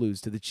 and we'll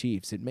lose to the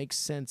Chiefs. It makes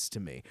sense to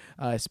me,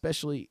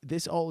 especially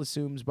this all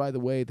assumes, by the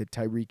way, that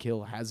Tyreek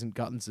Hill hasn't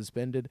gotten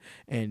suspended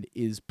and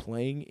is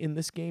playing in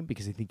this game,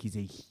 because I think he's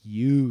a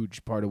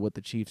huge part of what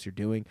the Chiefs are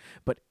doing.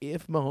 But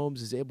if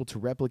Mahomes is able to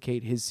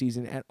replicate his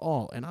season at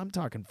all, and I'm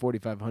talking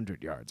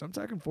 4,500 yards, I'm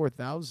talking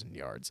 4,000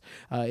 yards,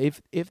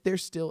 if they're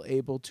still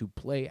able to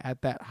play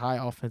at that high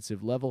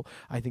offensive level,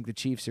 I think the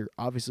Chiefs are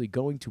obviously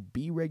going to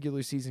be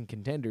regular season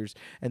contenders,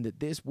 and that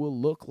this will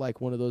look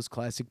like one of those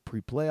classic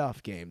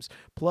pre-playoff games.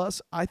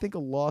 Plus, I think a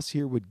loss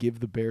here would give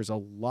the Bears a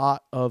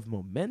lot of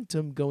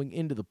momentum going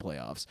into the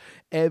playoffs.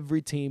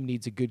 Every team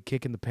needs a good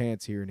kick in the pants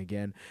chance here and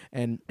again.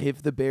 And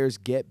if the Bears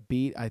get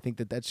beat, I think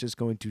that that's just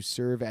going to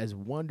serve as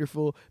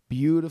wonderful,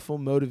 beautiful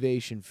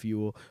motivation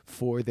fuel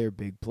for their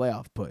big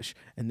playoff push.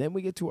 And then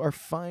we get to our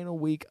final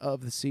week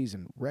of the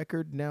season.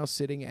 Record now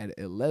sitting at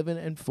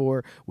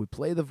 11-4. We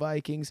play the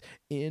Vikings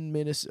in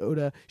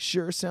Minnesota.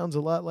 Sure sounds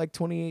a lot like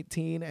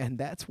 2018, and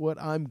that's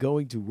what I'm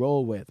going to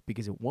roll with,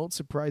 because it won't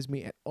surprise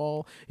me at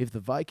all if the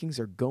Vikings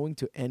are going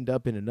to end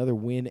up in another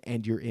win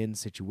and you're in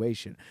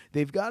situation.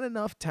 They've got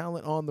enough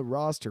talent on the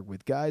roster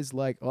with guys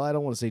like, well, I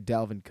don't want to say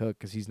Dalvin Cook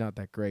because he's not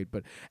that great,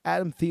 but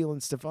Adam Thielen,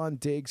 Stephon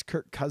Diggs,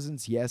 Kirk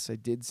Cousins. Yes, I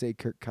did say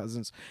Kirk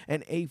Cousins,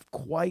 and a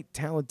quite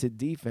talented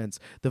defense.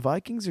 The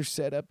Vikings are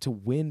set up to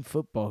win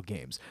football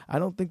games. I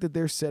don't think that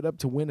they're set up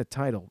to win a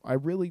title. I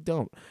really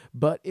don't.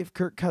 But if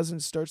Kirk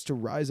Cousins starts to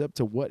rise up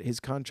to what his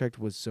contract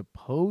was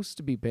supposed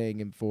to be paying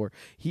him for,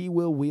 he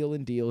will wheel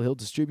and deal. He'll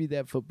distribute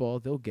that football.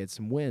 They'll get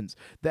some wins.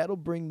 That'll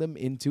bring them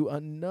into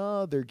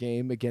another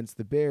game against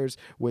the Bears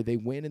where they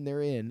win and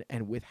they're in.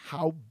 And with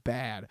how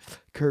bad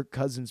Kirk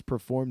Cousins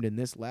performed in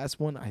this last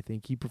one, I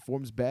think he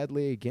performs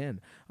badly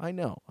again. I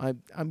know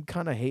I'm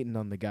kind of hating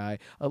on the guy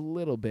a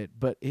little bit,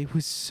 but it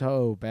was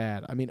so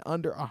bad. I mean,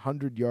 under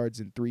 100 yards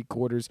in 3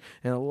 quarters,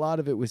 and a lot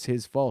of it was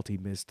his fault. He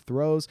missed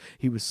throws.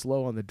 He was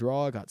slow on the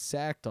draw, got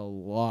sacked a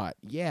lot.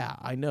 Yeah,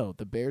 I know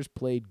the Bears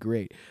played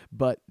great,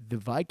 but the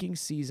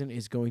Vikings season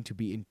is going to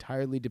be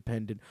entirely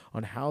dependent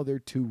on how their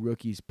 2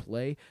 rookies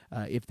play.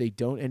 If they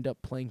don't end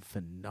up playing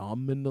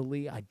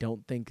phenomenally, I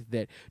don't think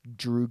that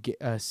Drew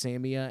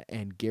Samia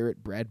and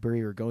Garrett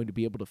Bradbury are going to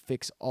be able to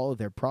fix all of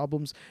their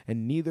problems,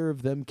 and neither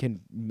of them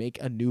can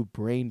make a new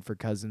brain for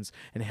Cousins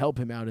and help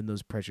him out in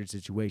those pressured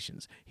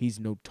situations. He's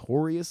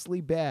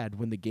notoriously bad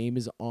when the game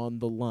is on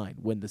the line,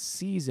 when the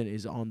season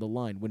is on the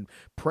line, when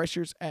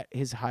pressure's at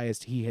his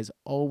highest. He has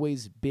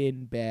always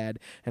been bad,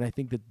 and I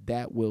think that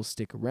that will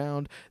stick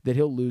around, that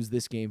he'll lose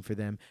this game for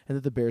them, and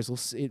that the Bears will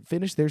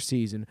finish their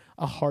season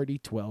a hearty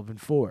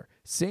 12-4.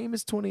 Same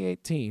as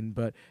 2018,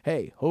 but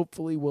hey,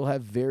 hopefully we'll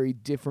have very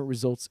different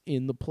results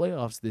in the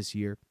playoffs this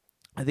year.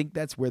 I think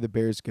that's where the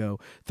Bears go.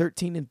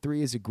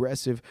 13-3 is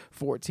aggressive.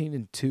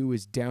 14-2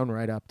 is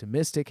downright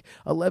optimistic.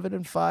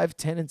 11-5,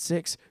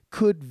 10-6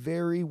 could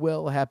very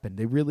well happen.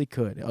 They really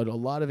could. A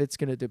lot of it's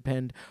going to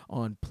depend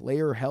on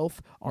player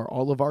health. Are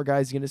all of our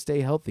guys going to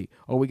stay healthy?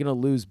 Are we going to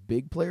lose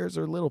big players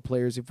or little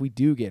players if we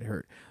do get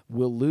hurt?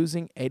 Will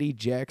losing Eddie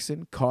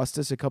Jackson cost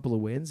us a couple of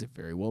wins? It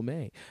very well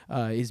may.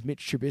 Is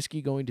Mitch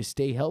Trubisky going to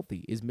stay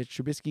healthy? Is Mitch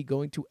Trubisky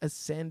going to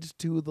ascend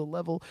to the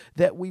level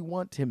that we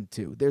want him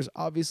to? There's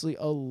obviously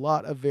a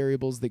lot of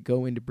variables that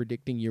go into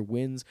predicting your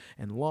wins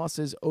and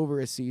losses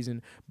over a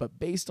season, but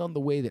based on the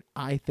way that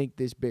I think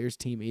this Bears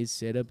team is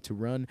set up to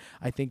run,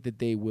 I think that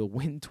they will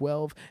win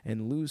 12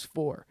 and lose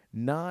 4.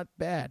 Not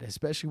bad,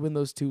 especially when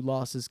those 2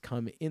 losses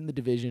come in the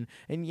division.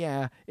 And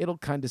yeah, it'll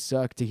kind of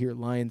suck to hear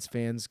Lions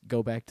fans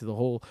go back to the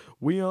whole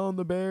 "we own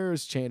the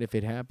Bears" chant if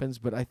it happens,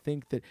 but I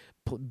think that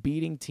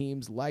beating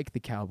teams like the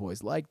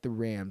Cowboys, like the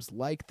Rams,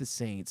 like the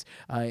Saints,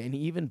 and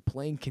even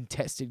playing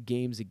contested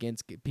games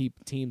against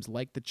teams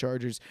like the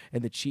Chargers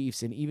and the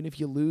Chiefs, and even if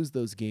you lose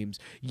those games,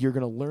 you're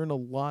going to learn a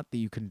lot that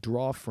you can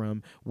draw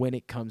from when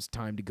it comes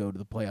time to go to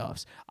the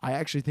playoffs. I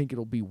actually think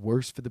it'll be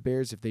worse for the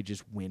Bears if they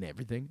just win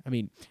everything. I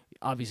mean,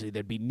 obviously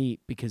that'd be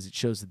neat because it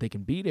shows that they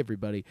can beat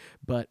everybody,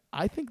 but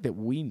I think that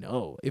we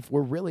know, if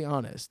we're really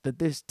honest, that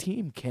this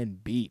team can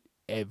beat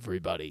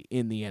everybody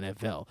in the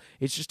NFL.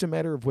 It's just a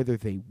matter of whether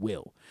they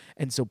will.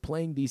 And so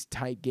playing these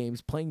tight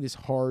games, playing this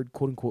hard,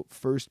 quote-unquote,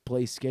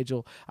 first-place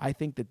schedule, I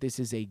think that this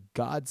is a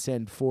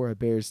godsend for a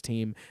Bears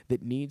team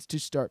that needs to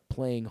start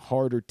playing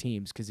harder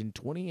teams, because in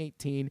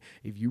 2018,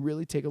 if you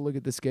really take a look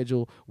at the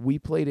schedule, we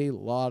played a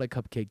lot of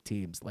cupcake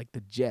teams like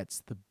the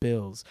Jets, the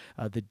Bills,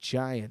 the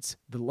Giants,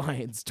 the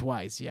Lions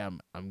twice. Yeah,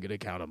 I'm going to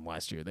count them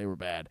last year. They were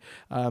bad.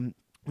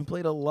 We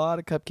played a lot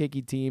of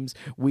cupcakey teams.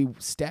 We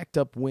stacked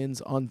up wins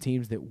on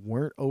teams that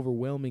weren't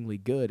overwhelmingly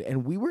good,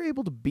 and we were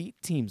able to beat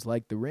teams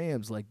like the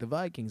Rams, like the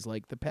Vikings,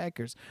 like the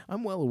Packers.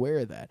 I'm well aware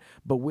of that.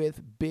 But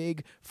with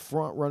big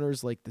front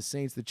runners like the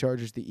Saints, the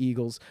Chargers, the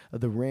Eagles,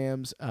 the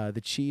Rams,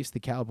 the Chiefs,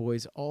 the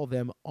Cowboys, all of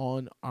them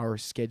on our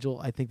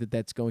schedule, I think that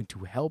that's going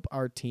to help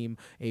our team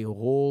a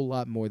whole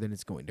lot more than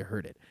it's going to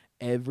hurt it.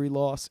 Every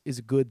loss is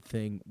a good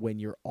thing when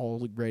you're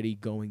already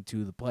going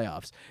to the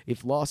playoffs.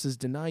 If losses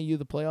deny you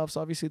the playoffs,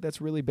 obviously that's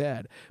really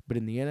bad. But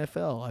in the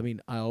NFL, I mean,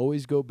 I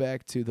always go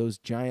back to those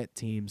giant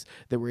teams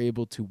that were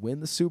able to win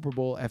the Super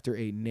Bowl after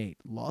 8-8.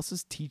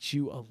 Losses teach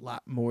you a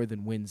lot more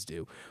than wins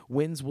do.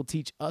 Wins will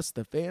teach us,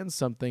 the fans,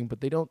 something, but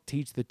they don't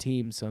teach the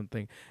team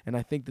something. And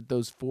I think that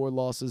those 4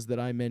 losses that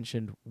I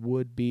mentioned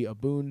would be a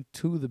boon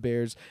to the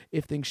Bears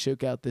if things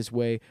shook out this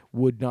way.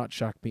 Would not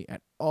shock me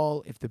at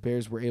all if the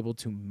Bears were able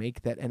to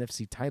make that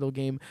NFC title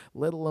game,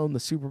 let alone the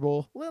Super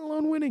Bowl, let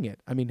alone winning it.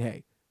 I mean,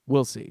 hey,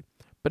 we'll see.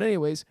 But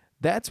anyways,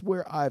 that's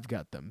where I've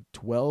got them,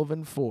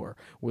 12-4,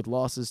 with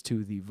losses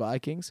to the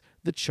Vikings,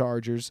 the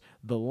Chargers,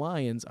 the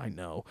Lions, I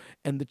know,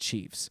 and the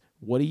Chiefs.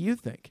 What do you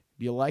think?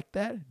 Do you like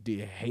that? Do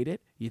you hate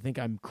it? You think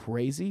I'm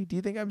crazy? Do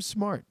you think I'm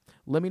smart?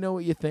 Let me know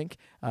what you think.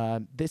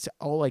 That's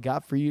all I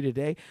got for you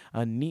today.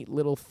 A neat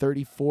little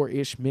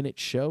 34-ish minute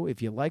show.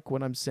 If you like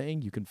what I'm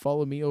saying, you can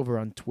follow me over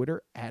on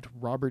Twitter at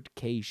Robert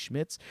K.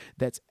 Schmitz.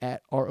 That's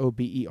at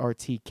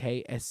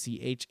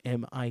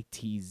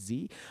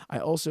RobertKSchmitz. I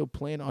also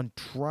plan on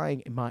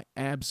trying my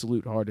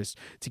absolute hardest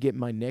to get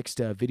my next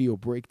video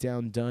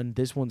breakdown done.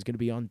 This one's going to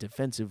be on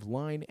defensive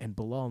line and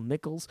Bilal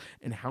Nichols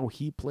and how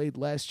he played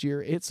last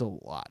year. It's a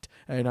lot,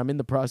 and I'm in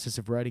the process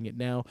of writing it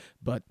now,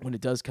 but when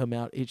it does come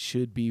out, it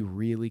should be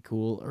really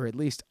cool, or at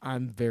least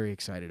I'm very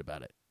excited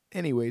about it.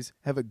 Anyways,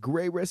 have a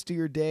great rest of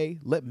your day.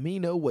 Let me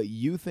know what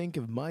you think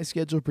of my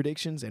schedule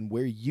predictions and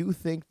where you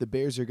think the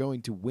Bears are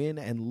going to win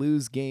and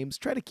lose games.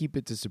 Try to keep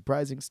it to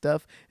surprising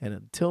stuff, and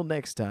until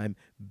next time,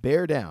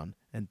 bear down,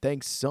 and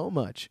thanks so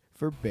much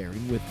for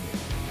bearing with me.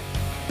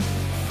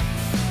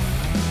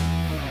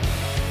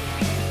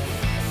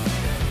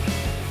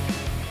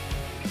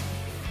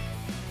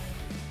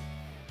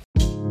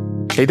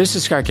 Hey, this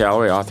is Scott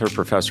Galloway, author,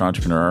 professor,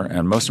 entrepreneur,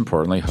 and most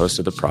importantly, host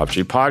of the Prop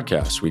G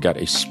podcast. We got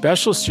a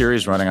special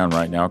series running on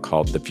right now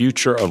called The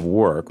Future of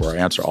Work, where I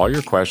answer all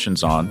your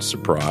questions on,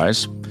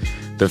 surprise,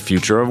 the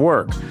future of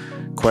work.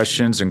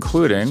 Questions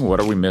including, what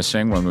are we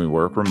missing when we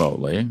work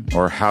remotely?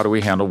 Or how do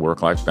we handle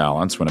work-life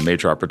balance when a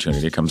major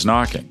opportunity comes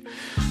knocking?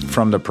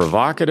 From the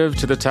provocative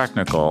to the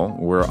technical,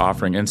 we're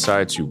offering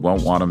insights you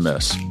won't want to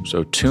miss.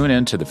 So tune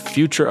in to The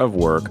Future of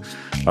Work,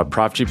 a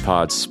Prop G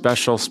Pod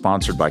special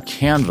sponsored by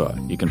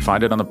Canva. You can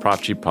find it on the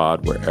Prop G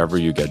Pod wherever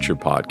you get your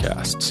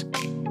podcasts.